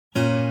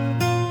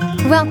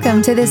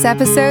Welcome to this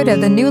episode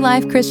of the New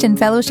Life Christian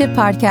Fellowship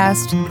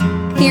Podcast.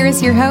 Here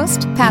is your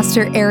host,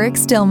 Pastor Eric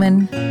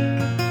Stillman.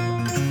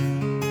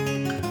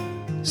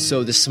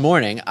 So this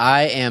morning,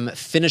 I am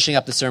finishing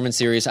up the sermon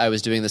series I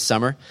was doing this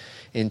summer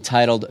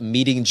entitled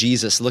Meeting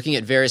Jesus, looking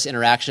at various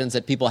interactions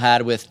that people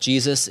had with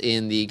Jesus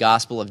in the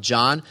Gospel of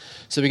John,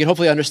 so we can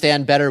hopefully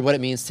understand better what it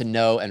means to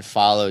know and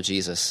follow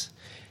Jesus.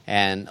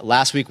 And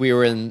last week we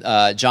were in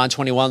John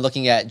 21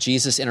 looking at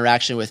Jesus'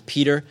 interaction with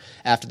Peter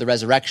after the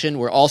resurrection.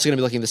 We're also going to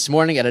be looking this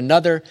morning at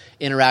another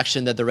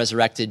interaction that the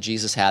resurrected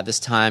Jesus had, this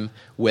time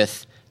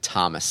with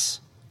Thomas,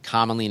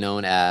 commonly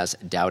known as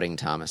Doubting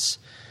Thomas.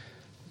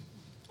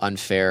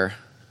 Unfair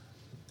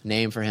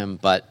name for him,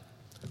 but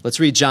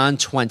let's read John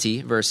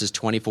 20, verses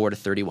 24 to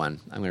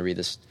 31. I'm going to read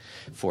this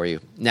for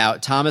you. Now,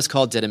 Thomas,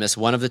 called Didymus,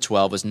 one of the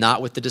 12, was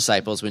not with the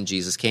disciples when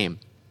Jesus came.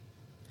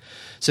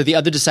 So the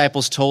other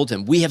disciples told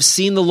him, "We have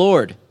seen the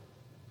Lord."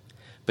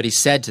 But he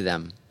said to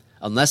them,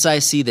 "Unless I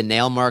see the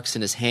nail marks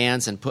in his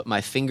hands and put my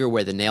finger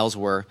where the nails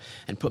were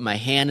and put my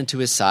hand into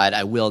his side,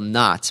 I will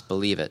not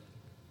believe it."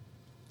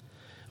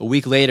 A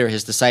week later,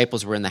 his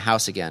disciples were in the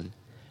house again,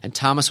 and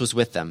Thomas was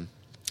with them.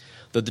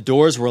 Though the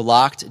doors were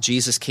locked,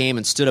 Jesus came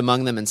and stood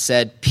among them and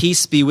said,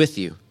 "Peace be with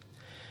you."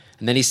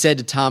 And then he said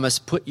to Thomas,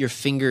 "Put your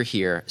finger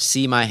here,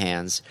 see my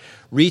hands.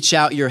 Reach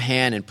out your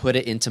hand and put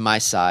it into my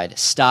side.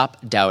 Stop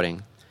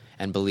doubting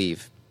and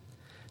believe."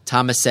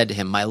 Thomas said to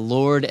him, "My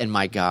Lord and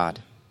my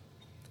God."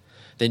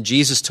 Then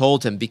Jesus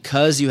told him,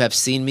 "Because you have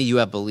seen me, you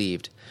have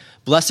believed.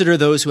 Blessed are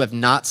those who have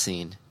not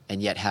seen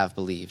and yet have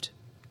believed."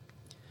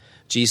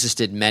 Jesus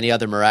did many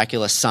other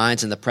miraculous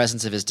signs in the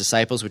presence of his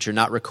disciples, which are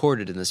not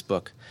recorded in this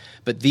book.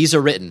 But these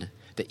are written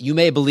that you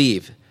may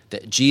believe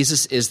that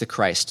Jesus is the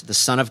Christ, the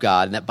Son of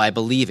God, and that by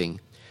believing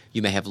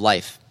you may have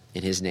life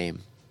in his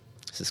name.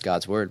 This is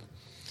God's word.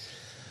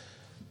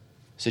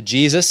 So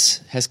Jesus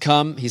has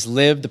come, he's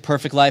lived the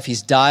perfect life,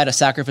 he's died a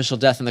sacrificial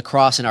death on the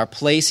cross in our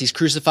place, he's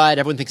crucified,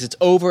 everyone thinks it's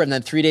over, and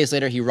then 3 days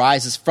later he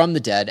rises from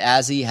the dead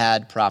as he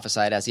had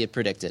prophesied, as he had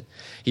predicted.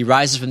 He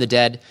rises from the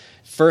dead.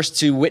 First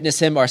to witness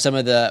him are some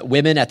of the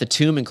women at the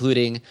tomb,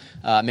 including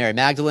Mary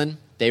Magdalene.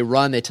 They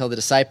run, they tell the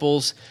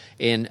disciples,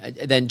 and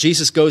then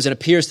Jesus goes and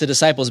appears to the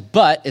disciples,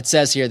 but it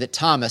says here that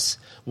Thomas,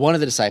 one of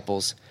the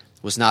disciples,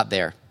 was not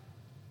there.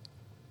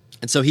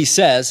 And so he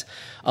says,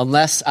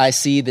 "Unless I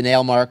see the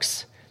nail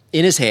marks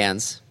in his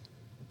hands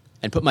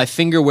and put my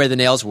finger where the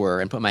nails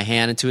were and put my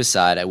hand into his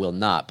side, I will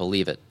not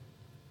believe it."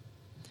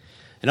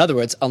 In other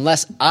words,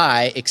 unless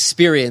I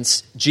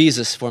experience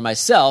Jesus for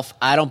myself,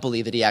 I don't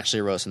believe that he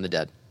actually rose from the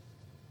dead.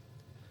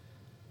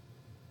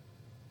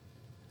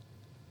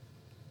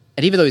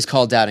 And even though he's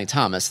called Doubting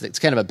Thomas, it's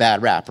kind of a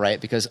bad rap, right?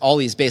 Because all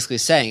he's basically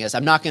saying is,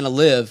 I'm not going to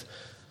live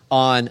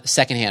on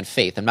secondhand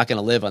faith. I'm not going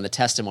to live on the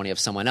testimony of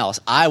someone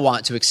else. I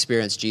want to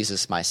experience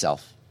Jesus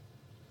myself.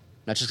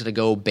 I'm not just going to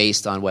go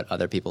based on what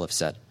other people have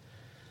said.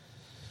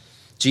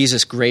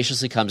 Jesus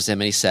graciously comes to him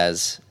and he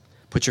says,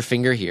 "Put your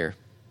finger here.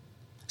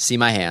 See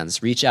my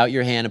hands. Reach out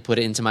your hand and put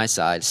it into my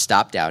side.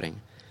 Stop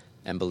doubting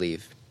and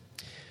believe."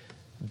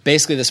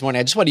 Basically this morning,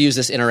 I just want to use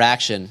this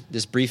interaction,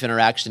 this brief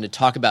interaction, to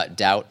talk about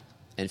doubt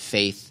and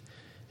faith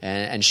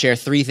and share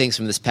three things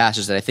from this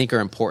passage that I think are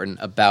important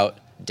about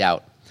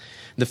doubt.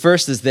 The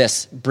first is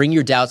this: bring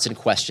your doubts and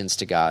questions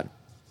to God.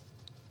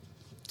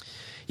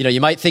 You know,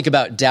 you might think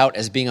about doubt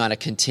as being on a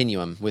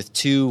continuum with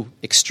two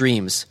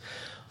extremes.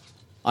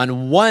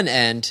 On one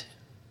end,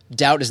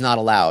 doubt is not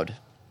allowed.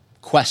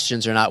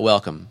 Questions are not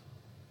welcome.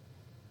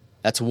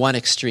 That's one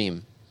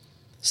extreme.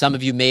 Some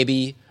of you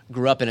maybe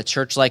grew up in a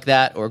church like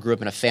that or grew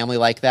up in a family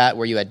like that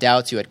where you had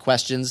doubts, you had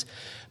questions,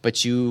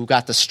 but you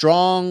got the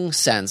strong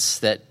sense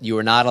that you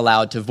were not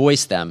allowed to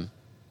voice them.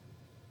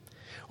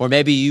 Or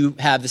maybe you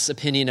have this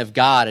opinion of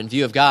God and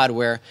view of God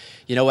where,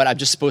 you know what, I'm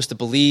just supposed to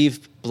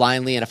believe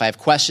blindly, and if I have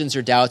questions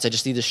or doubts, I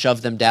just need to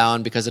shove them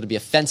down because it'll be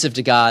offensive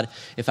to God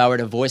if I were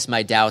to voice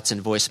my doubts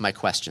and voice my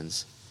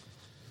questions.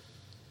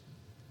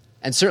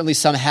 And certainly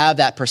some have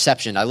that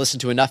perception. I listen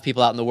to enough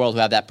people out in the world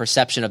who have that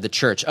perception of the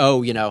church.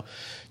 Oh, you know,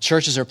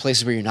 churches are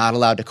places where you're not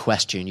allowed to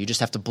question. You just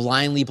have to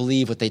blindly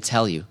believe what they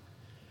tell you.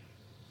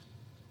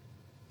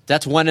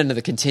 That's one end of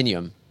the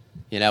continuum.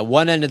 You know,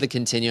 one end of the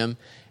continuum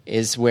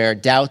is where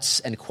doubts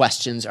and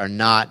questions are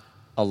not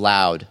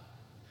allowed.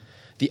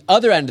 The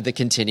other end of the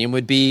continuum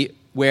would be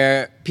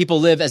where people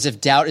live as if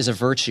doubt is a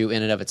virtue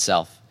in and of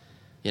itself.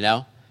 You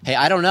know, hey,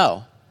 I don't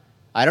know.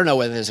 I don't know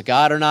whether there's a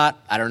God or not.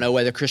 I don't know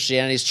whether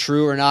Christianity is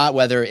true or not,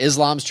 whether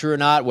Islam's true or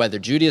not, whether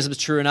Judaism is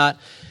true or not.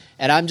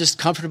 And I'm just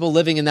comfortable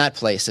living in that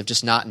place of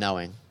just not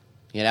knowing.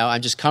 You know,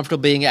 I'm just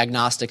comfortable being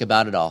agnostic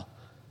about it all.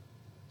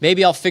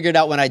 Maybe I'll figure it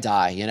out when I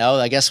die. You know,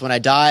 I guess when I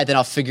die, then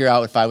I'll figure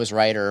out if I was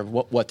right or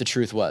what the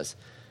truth was.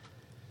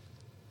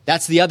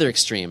 That's the other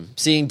extreme,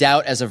 seeing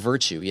doubt as a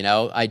virtue. You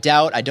know, I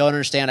doubt, I don't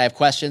understand, I have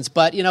questions,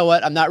 but you know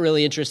what? I'm not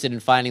really interested in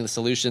finding the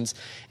solutions.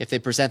 If they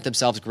present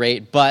themselves,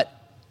 great, but,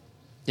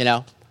 you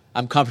know,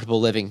 I'm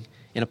comfortable living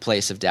in a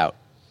place of doubt.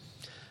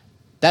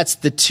 That's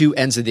the two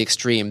ends of the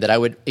extreme that I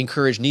would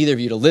encourage neither of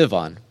you to live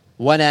on.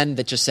 One end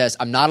that just says,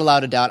 I'm not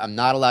allowed to doubt, I'm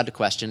not allowed to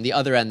question. The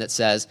other end that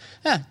says,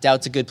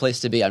 doubt's a good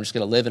place to be. I'm just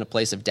going to live in a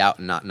place of doubt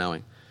and not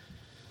knowing.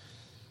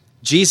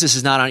 Jesus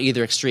is not on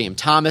either extreme.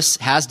 Thomas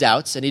has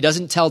doubts, and he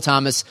doesn't tell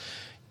Thomas,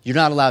 you're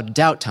not allowed to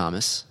doubt,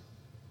 Thomas.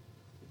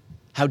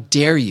 How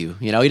dare you?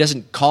 He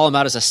doesn't call him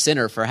out as a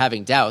sinner for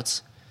having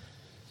doubts.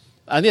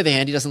 On the other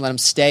hand, he doesn't let him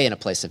stay in a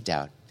place of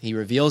doubt. He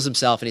reveals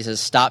himself and he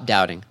says, stop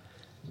doubting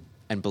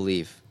and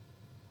believe.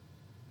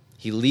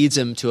 He leads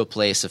him to a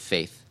place of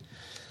faith.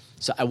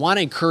 So I want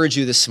to encourage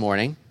you this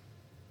morning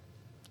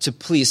to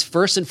please,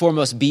 first and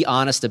foremost, be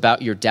honest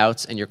about your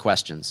doubts and your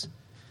questions.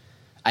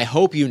 I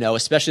hope you know,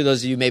 especially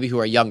those of you maybe who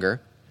are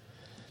younger,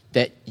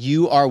 that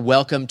you are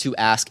welcome to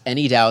ask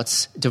any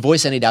doubts, to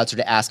voice any doubts, or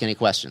to ask any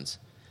questions.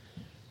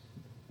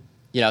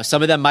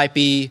 Some of them might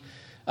be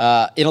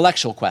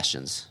intellectual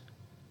questions.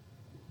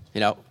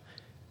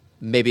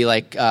 Maybe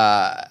like,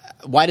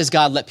 why does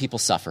God let people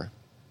suffer?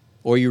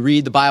 Or you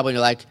read the Bible and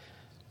you're like,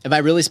 am I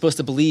really supposed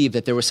to believe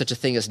that there was such a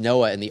thing as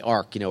Noah and the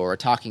ark, or a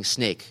talking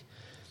snake?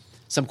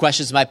 Some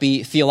questions might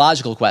be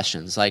theological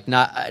questions, like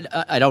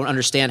I don't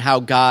understand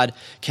how God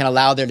can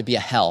allow there to be a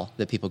hell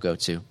that people go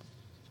to.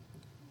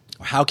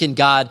 Or how can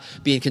God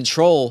be in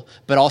control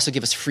but also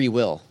give us free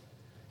will?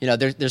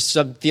 There's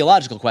some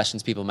theological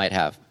questions people might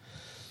have.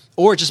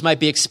 Or it just might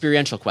be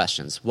experiential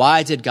questions.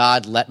 Why did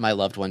God let my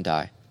loved one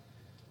die?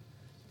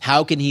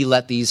 How can he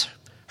let these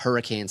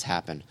hurricanes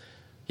happen?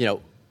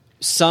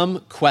 Some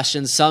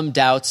questions, some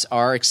doubts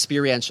are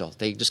experiential.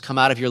 They just come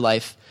out of your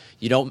life.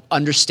 You don't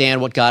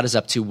understand what God is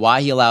up to, why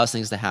he allows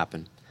things to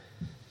happen.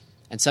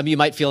 And some of you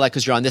might feel like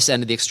because you're on this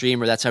end of the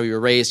extreme or that's how you were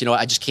raised,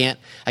 I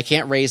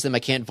can't raise them, I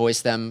can't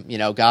voice them,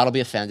 God will be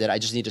offended, I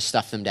just need to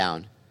stuff them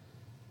down.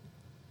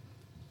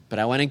 But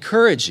I want to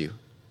encourage you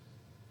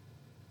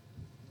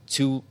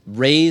to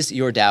raise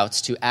your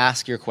doubts, to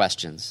ask your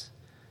questions.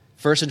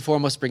 First and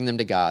foremost, bring them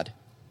to God.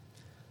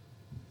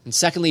 And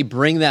secondly,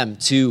 bring them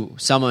to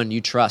someone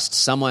you trust,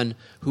 someone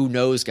who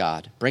knows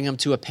God. Bring them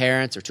to a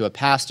parent or to a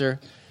pastor.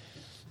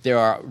 There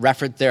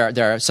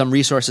are some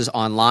resources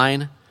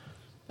online.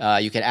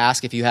 You can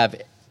ask if you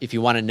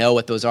want to know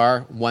what those are.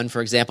 One,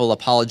 for example,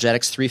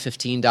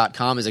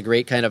 apologetics315.com is a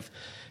great kind of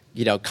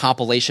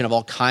compilation of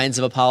all kinds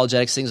of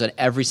apologetics things on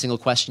every single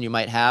question you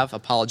might have.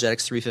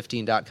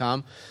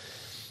 Apologetics315.com.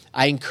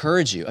 I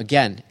encourage you,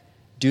 again,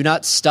 do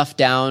not stuff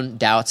down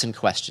doubts and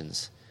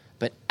questions,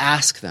 but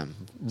ask them,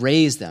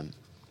 raise them,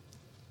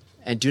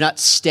 and do not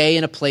stay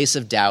in a place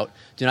of doubt.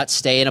 Do not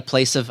stay in a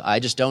place of, I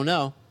just don't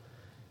know,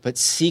 but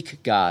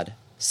seek God.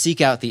 Seek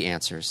out the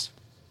answers.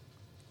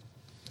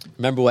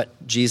 Remember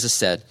what Jesus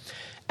said,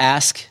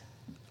 ask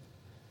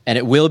and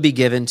it will be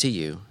given to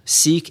you.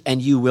 Seek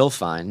and you will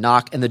find.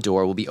 Knock and the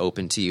door will be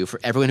opened to you. For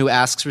everyone who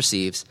asks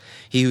receives.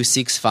 He who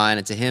seeks finds,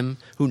 and to him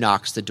who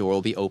knocks the door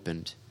will be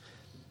opened.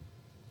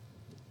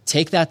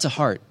 Take that to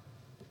heart.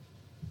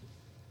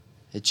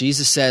 That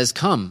Jesus says,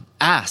 come,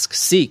 ask,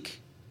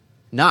 seek,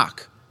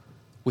 knock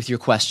with your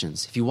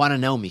questions. If you want to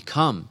know me,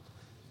 come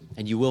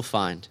and you will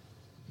find.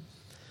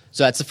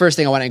 So that's the first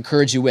thing I want to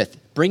encourage you with.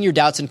 Bring your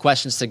doubts and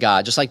questions to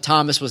God. Just like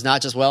Thomas was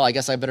not just, I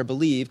guess I better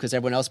believe because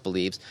everyone else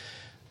believes.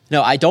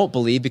 No, I don't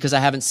believe because I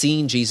haven't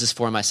seen Jesus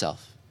for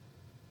myself.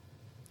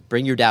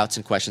 Bring your doubts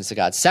and questions to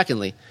God.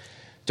 Secondly,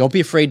 don't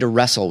be afraid to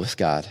wrestle with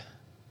God.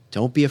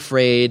 Don't be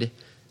afraid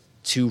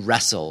to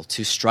wrestle,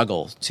 to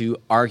struggle, to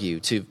argue,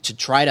 to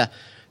try to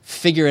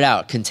figure it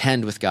out,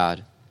 contend with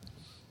God.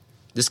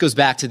 This goes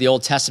back to the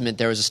Old Testament.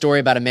 There was a story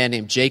about a man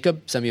named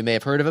Jacob. Some of you may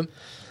have heard of him.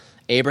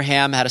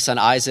 Abraham had a son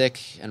Isaac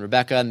and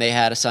Rebekah, and they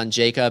had a son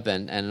Jacob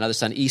and another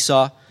son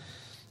Esau.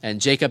 And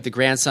Jacob, the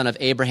grandson of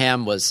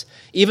Abraham, was,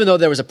 even though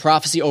there was a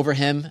prophecy over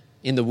him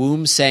in the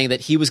womb saying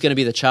that he was going to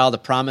be the child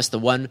of promise, the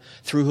one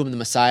through whom the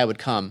Messiah would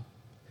come,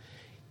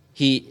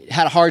 he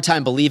had a hard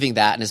time believing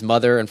that, and his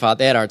mother and father,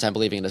 they had a hard time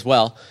believing it as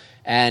well.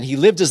 And he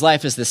lived his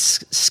life as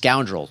this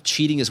scoundrel,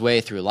 cheating his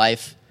way through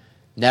life,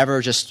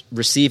 never just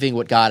receiving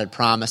what God had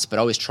promised, but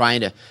always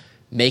trying to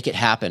make it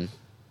happen,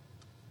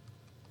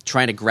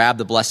 trying to grab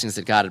the blessings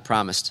that God had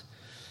promised.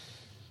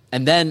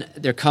 And then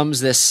there comes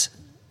this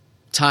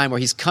time where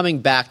he's coming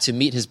back to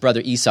meet his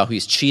brother Esau, who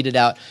he's cheated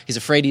out. He's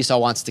afraid Esau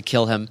wants to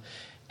kill him.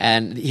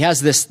 And he has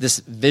this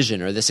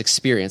vision or this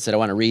experience that I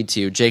want to read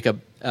to you.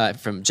 Jacob,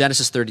 from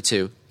Genesis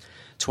 32,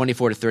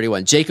 24 to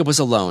 31. Jacob was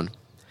alone,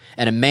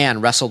 and a man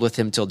wrestled with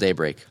him till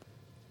daybreak.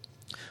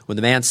 When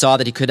the man saw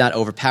that he could not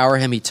overpower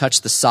him, he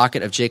touched the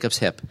socket of Jacob's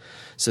hip,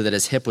 so that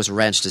his hip was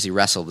wrenched as he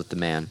wrestled with the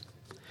man.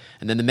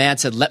 And then the man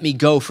said, "Let me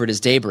go, for it is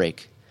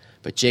daybreak."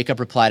 But Jacob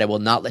replied, "I will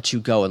not let you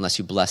go unless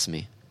you bless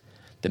me."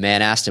 The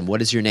man asked him,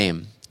 "What is your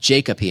name?"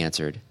 "Jacob," he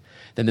answered.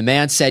 Then the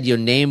man said, "Your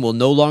name will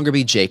no longer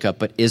be Jacob,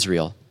 but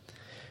Israel,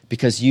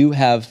 because you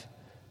have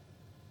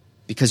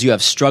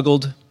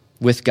struggled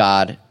with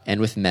God and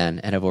with men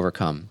and have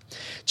overcome."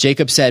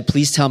 Jacob said,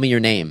 "Please tell me your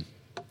name."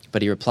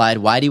 But he replied,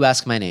 "Why do you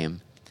ask my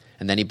name?"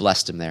 And then he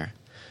blessed him there.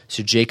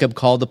 So Jacob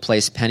called the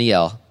place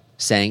Peniel,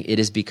 saying, "It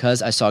is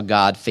because I saw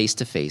God face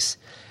to face,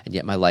 and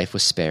yet my life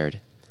was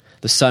spared."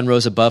 The sun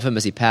rose above him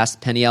as he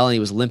passed Peniel, and he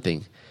was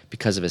limping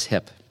because of his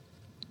hip.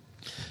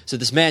 So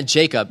this man,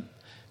 Jacob,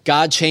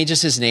 God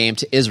changes his name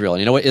to Israel.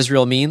 And you know what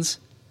Israel means?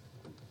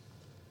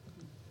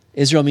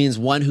 Israel means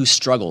one who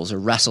struggles or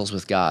wrestles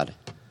with God.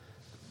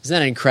 Isn't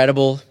that an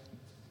incredible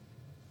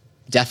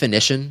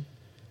definition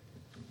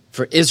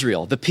for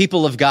Israel, the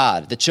people of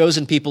God, the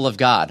chosen people of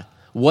God?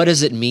 What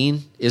does it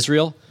mean,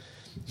 Israel?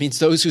 It means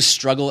those who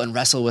struggle and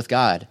wrestle with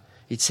God.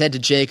 He said to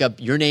Jacob,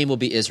 your name will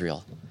be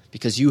Israel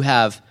because you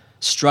have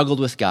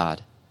struggled with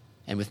God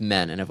and with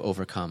men and have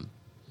overcome.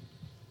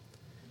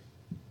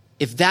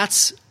 If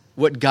that's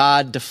what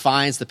God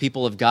defines the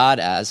people of God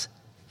as,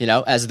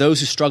 as those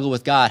who struggle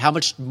with God, how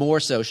much more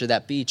so should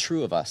that be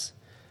true of us?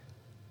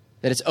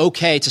 That it's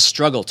okay to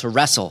struggle, to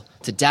wrestle,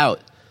 to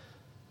doubt.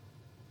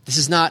 This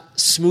is not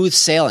smooth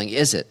sailing,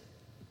 is it?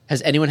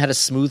 Has anyone had a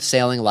smooth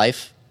sailing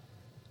life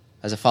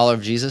as a follower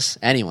of Jesus?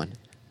 Anyone?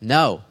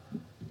 No.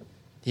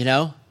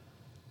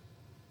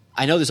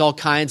 I know there's all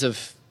kinds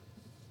of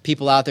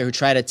people out there who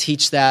try to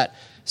teach that.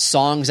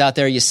 Songs out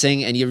there you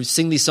sing, and you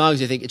sing these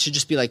songs, you think it should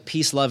just be like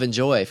peace, love, and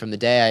joy from the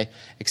day I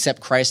accept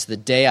Christ to the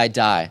day I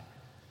die.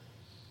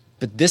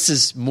 But this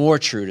is more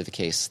true to the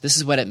case. This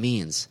is what it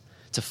means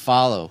to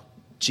follow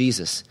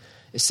Jesus,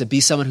 is to be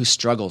someone who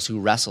struggles,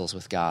 who wrestles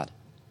with God.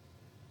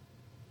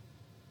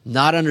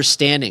 Not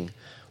understanding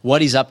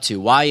what he's up to,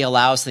 why he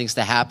allows things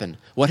to happen,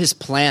 what his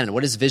plan,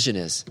 what his vision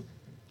is.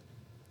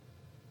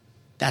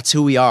 That's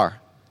who we are.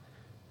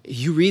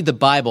 You read the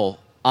Bible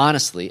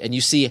honestly, and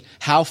you see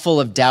how full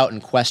of doubt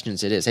and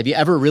questions it is. Have you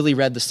ever really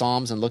read the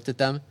Psalms and looked at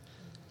them?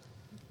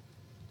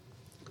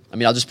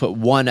 I'll just put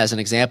one as an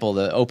example,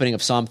 the opening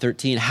of Psalm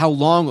 13. How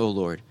long, O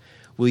Lord,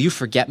 will you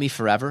forget me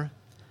forever?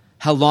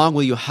 How long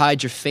will you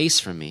hide your face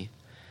from me?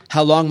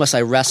 How long must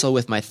I wrestle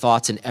with my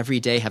thoughts and every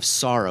day have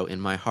sorrow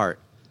in my heart?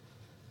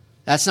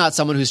 That's not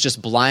someone who's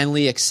just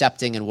blindly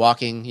accepting and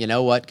walking, you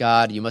know what,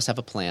 God, you must have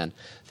a plan.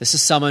 This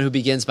is someone who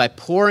begins by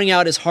pouring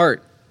out his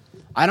heart.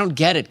 I don't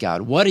get it,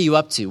 God. What are you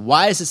up to?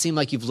 Why does it seem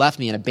like you've left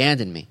me and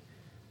abandoned me?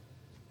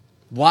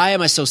 Why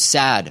am I so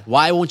sad?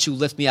 Why won't you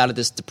lift me out of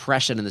this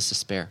depression and this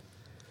despair?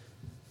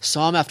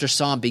 Psalm after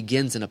psalm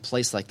begins in a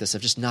place like this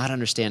of just not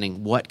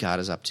understanding what God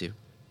is up to.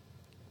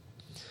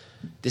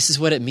 This is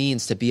what it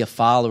means to be a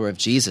follower of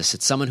Jesus.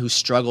 It's someone who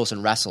struggles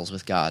and wrestles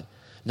with God,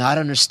 not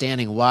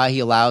understanding why he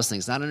allows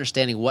things, not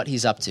understanding what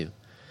he's up to,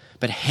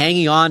 but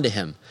hanging on to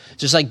him,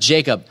 just like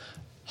Jacob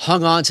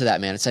hung on to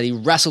that man and said he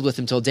wrestled with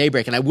him till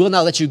daybreak, and I will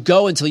not let you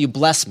go until you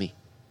bless me.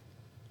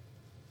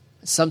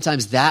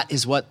 Sometimes that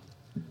is what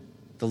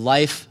the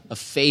life of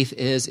faith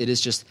is. It is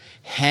just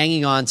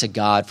hanging on to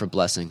God for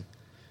blessing.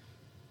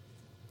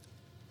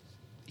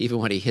 Even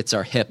when he hits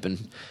our hip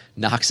and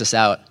knocks us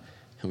out,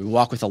 and we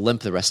walk with a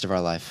limp the rest of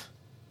our life.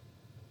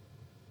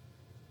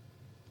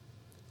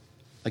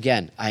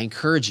 Again, I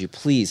encourage you,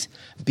 please,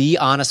 be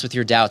honest with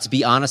your doubts.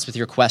 Be honest with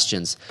your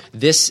questions.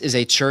 This is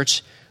a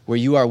church where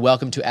you are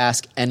welcome to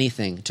ask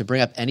anything, to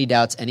bring up any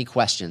doubts, any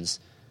questions.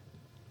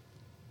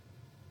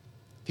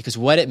 Because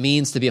what it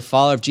means to be a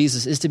follower of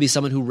Jesus is to be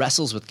someone who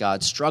wrestles with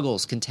God,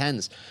 struggles,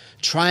 contends,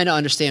 trying to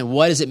understand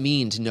what does it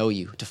mean to know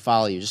you, to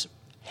follow you, just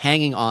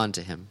hanging on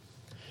to him.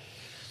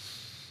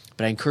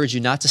 But I encourage you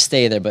not to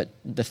stay there, but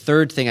the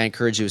third thing I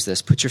encourage you is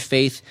this: put your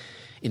faith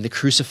in the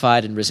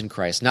crucified and risen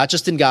Christ. Not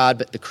just in God,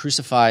 but the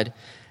crucified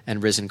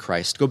and risen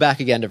Christ. Go back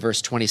again to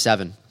verse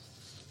 27.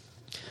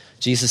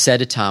 Jesus said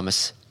to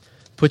Thomas,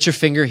 "Put your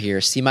finger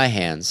here, see my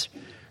hands.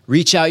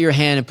 Reach out your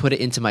hand and put it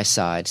into my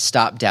side.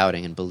 Stop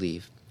doubting and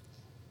believe."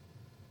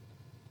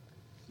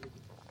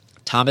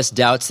 Thomas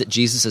doubts that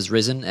Jesus has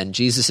risen, and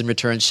Jesus in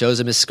return shows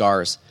him his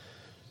scars.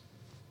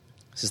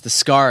 This is the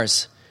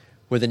scars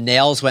where the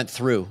nails went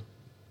through.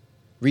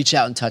 Reach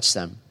out and touch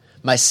them.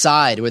 My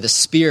side, where the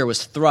spear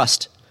was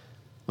thrust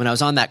when I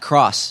was on that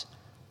cross.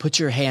 Put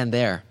your hand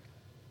there.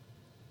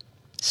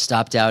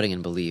 Stop doubting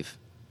and believe.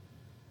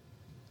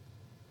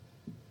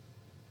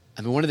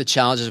 One of the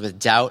challenges with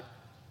doubt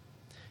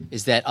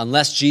is that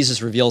unless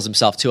Jesus reveals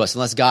himself to us,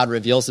 unless God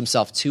reveals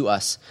himself to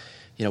us,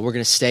 we're going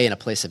to stay in a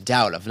place of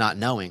doubt, of not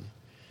knowing.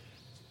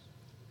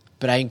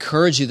 But I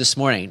encourage you this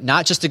morning,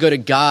 not just to go to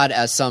God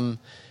as some,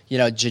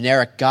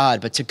 generic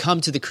God, but to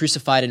come to the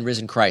crucified and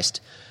risen Christ,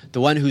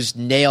 the one whose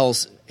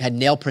nails had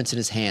nail prints in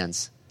his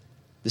hands,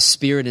 the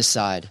spear in his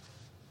side,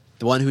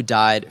 the one who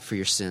died for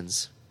your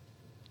sins.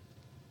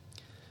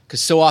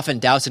 Because so often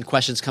doubts and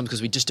questions come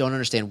because we just don't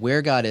understand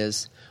where God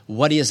is,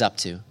 what he is up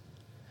to.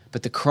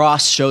 But the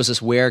cross shows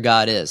us where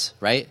God is,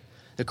 right?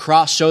 The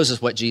cross shows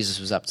us what Jesus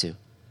was up to.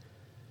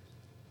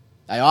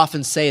 I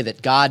often say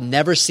that God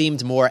never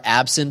seemed more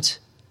absent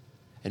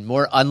and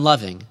more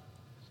unloving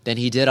than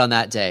he did on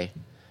that day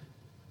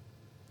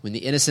when the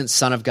innocent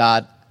Son of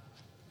God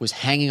was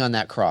hanging on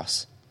that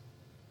cross.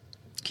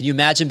 Can you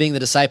imagine being the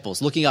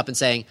disciples, looking up and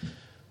saying,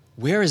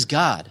 "Where is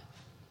God?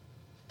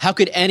 How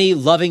could any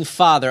loving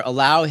father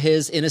allow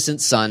his innocent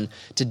son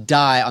to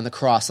die on the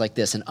cross like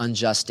this, an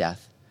unjust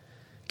death?"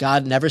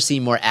 God never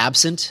seemed more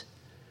absent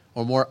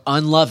or more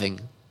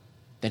unloving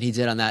than he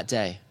did on that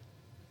day.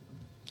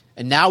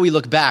 And now we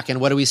look back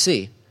and what do we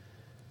see?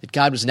 That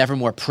God was never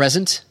more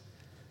present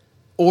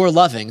or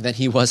loving than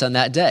he was on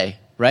that day,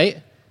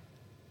 right?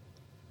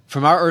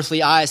 From our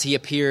earthly eyes, he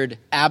appeared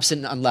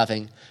absent and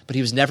unloving, but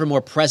he was never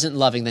more present and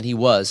loving than he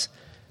was,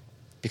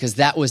 because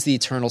that was the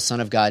eternal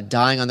Son of God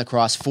dying on the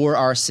cross for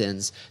our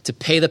sins to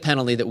pay the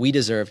penalty that we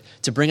deserved,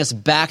 to bring us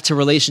back to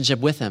relationship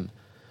with him.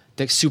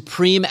 The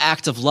supreme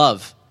act of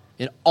love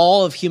in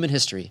all of human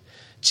history,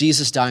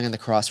 Jesus dying on the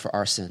cross for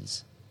our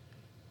sins.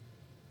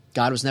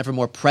 God was never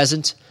more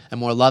present and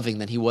more loving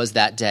than he was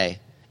that day,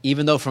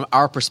 even though from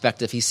our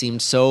perspective he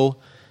seemed so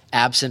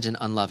absent and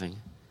unloving.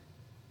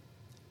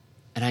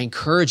 And I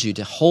encourage you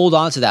to hold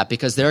on to that,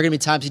 because there are going to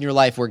be times in your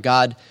life where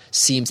God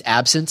seems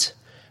absent,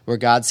 where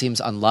God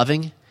seems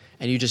unloving,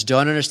 and you just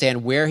don't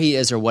understand where he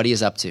is or what he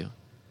is up to.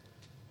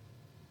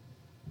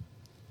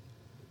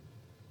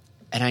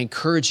 And I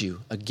encourage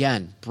you,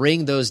 again,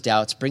 bring those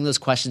doubts, bring those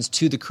questions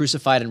to the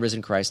crucified and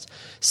risen Christ.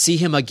 See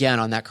him again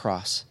on that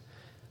cross.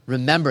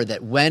 Remember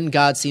that when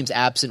God seems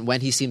absent,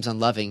 when he seems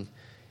unloving,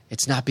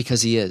 it's not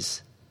because he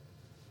is.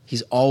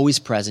 He's always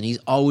present. He's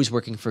always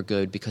working for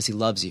good because he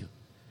loves you.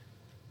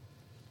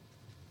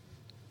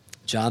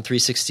 John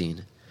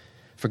 3:16,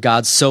 for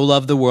God so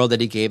loved the world that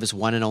he gave his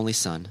one and only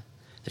Son,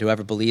 that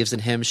whoever believes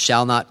in him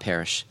shall not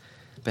perish,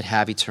 but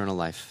have eternal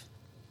life.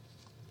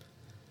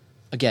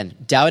 Again,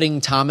 doubting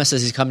Thomas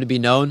as he's come to be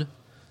known,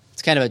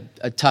 it's kind of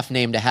a tough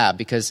name to have,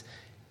 because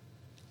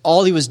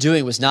all he was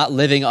doing was not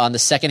living on the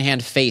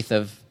secondhand faith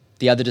of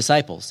the other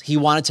disciples. He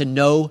wanted to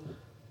know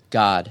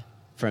God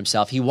for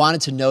himself. He wanted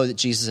to know that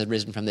Jesus had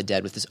risen from the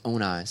dead with his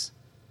own eyes.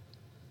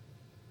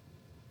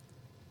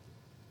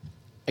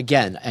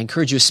 Again, I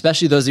encourage you,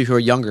 especially those of you who are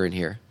younger in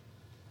here,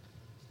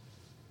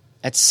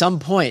 at some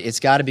point, it's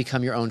got to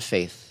become your own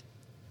faith.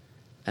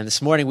 And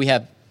this morning, we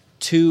have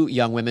 2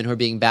 young women who are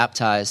being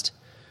baptized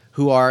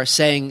who are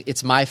saying,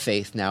 it's my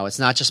faith now. It's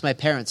not just my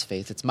parents'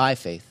 faith, it's my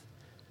faith.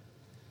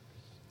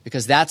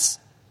 Because that's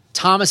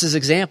Thomas's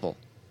example.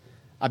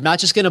 I'm not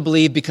just going to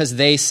believe because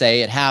they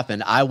say it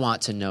happened. I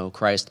want to know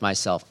Christ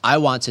myself. I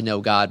want to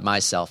know God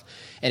myself.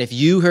 And if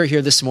you are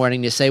here this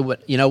morning, you say,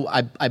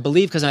 I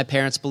believe because my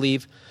parents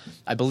believe.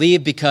 I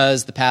believe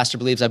because the pastor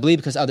believes. I believe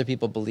because other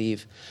people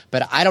believe.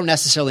 But I don't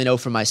necessarily know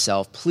for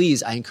myself.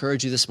 Please, I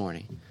encourage you this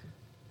morning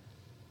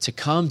to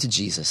come to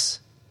Jesus,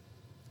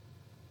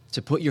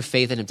 to put your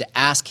faith in him, to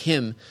ask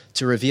him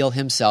to reveal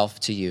himself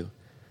to you,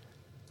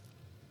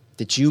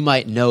 that you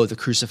might know the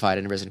crucified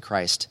and risen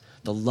Christ,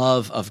 the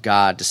love of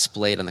God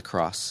displayed on the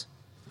cross.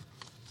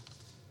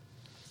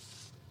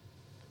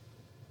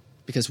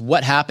 Because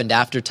what happened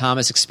after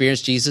Thomas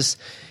experienced Jesus?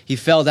 He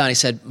fell down. He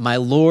said, my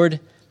Lord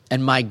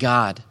and my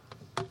God.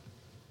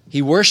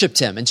 He worshiped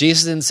him. And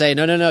Jesus didn't say,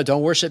 no,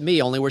 don't worship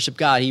me, only worship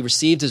God. He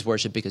received his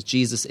worship because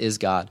Jesus is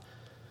God,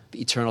 the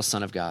eternal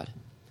Son of God.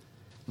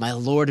 My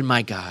Lord and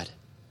my God.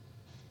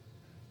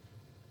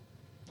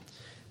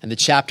 And the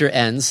chapter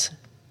ends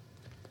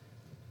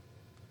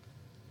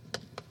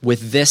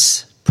with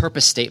this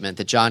purpose statement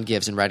that John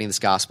gives in writing this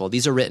gospel.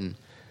 These are written.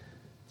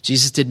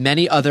 Jesus did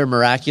many other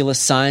miraculous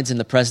signs in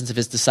the presence of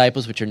his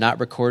disciples, which are not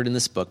recorded in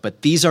this book,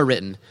 but these are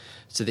written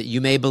so that you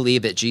may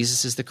believe that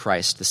Jesus is the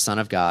Christ, the Son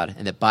of God,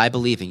 and that by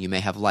believing you may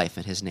have life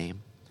in his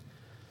name.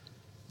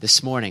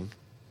 This morning,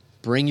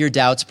 bring your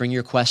doubts, bring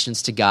your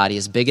questions to God. He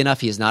is big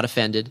enough. He is not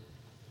offended.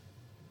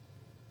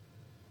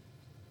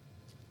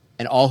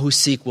 And all who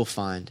seek will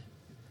find.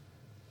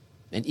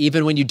 And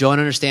even when you don't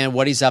understand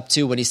what he's up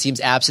to, when he seems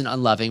absent,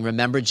 unloving,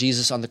 remember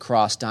Jesus on the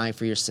cross dying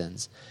for your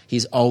sins.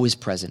 He's always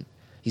present.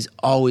 He's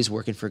always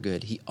working for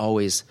good. He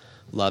always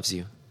loves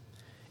you.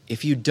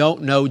 If you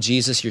don't know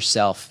Jesus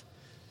yourself,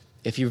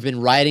 if you've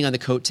been riding on the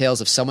coattails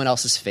of someone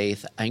else's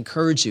faith, I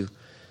encourage you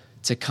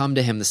to come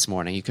to him this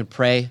morning. You can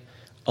pray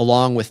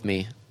along with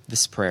me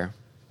this prayer.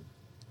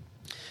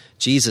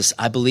 Jesus,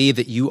 I believe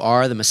that you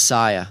are the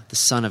Messiah, the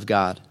Son of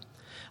God.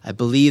 I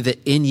believe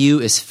that in you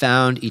is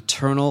found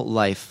eternal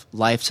life,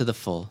 life to the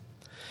full.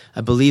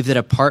 I believe that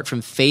apart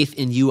from faith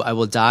in you, I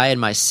will die in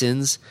my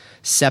sins,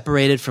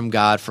 separated from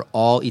God for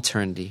all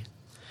eternity.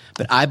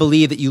 But I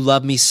believe that you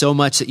love me so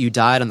much that you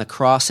died on the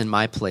cross in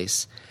my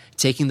place,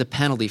 taking the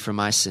penalty for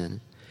my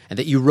sin, and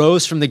that you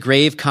rose from the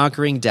grave,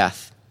 conquering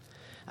death.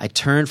 I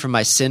turn from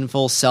my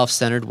sinful,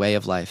 self-centered way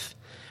of life,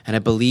 and I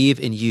believe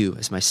in you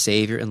as my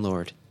Savior and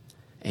Lord.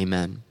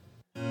 Amen.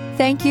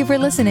 Thank you for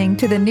listening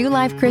to the New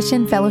Life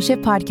Christian Fellowship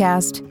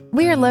Podcast.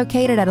 We are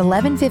located at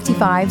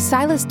 1155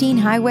 Silas Dean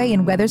Highway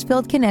in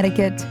Wethersfield,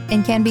 Connecticut,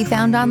 and can be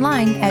found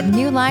online at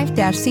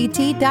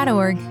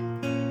newlife-ct.org.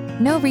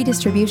 No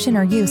redistribution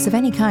or use of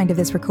any kind of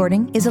this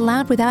recording is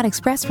allowed without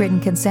express written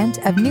consent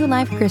of New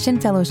Life Christian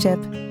Fellowship.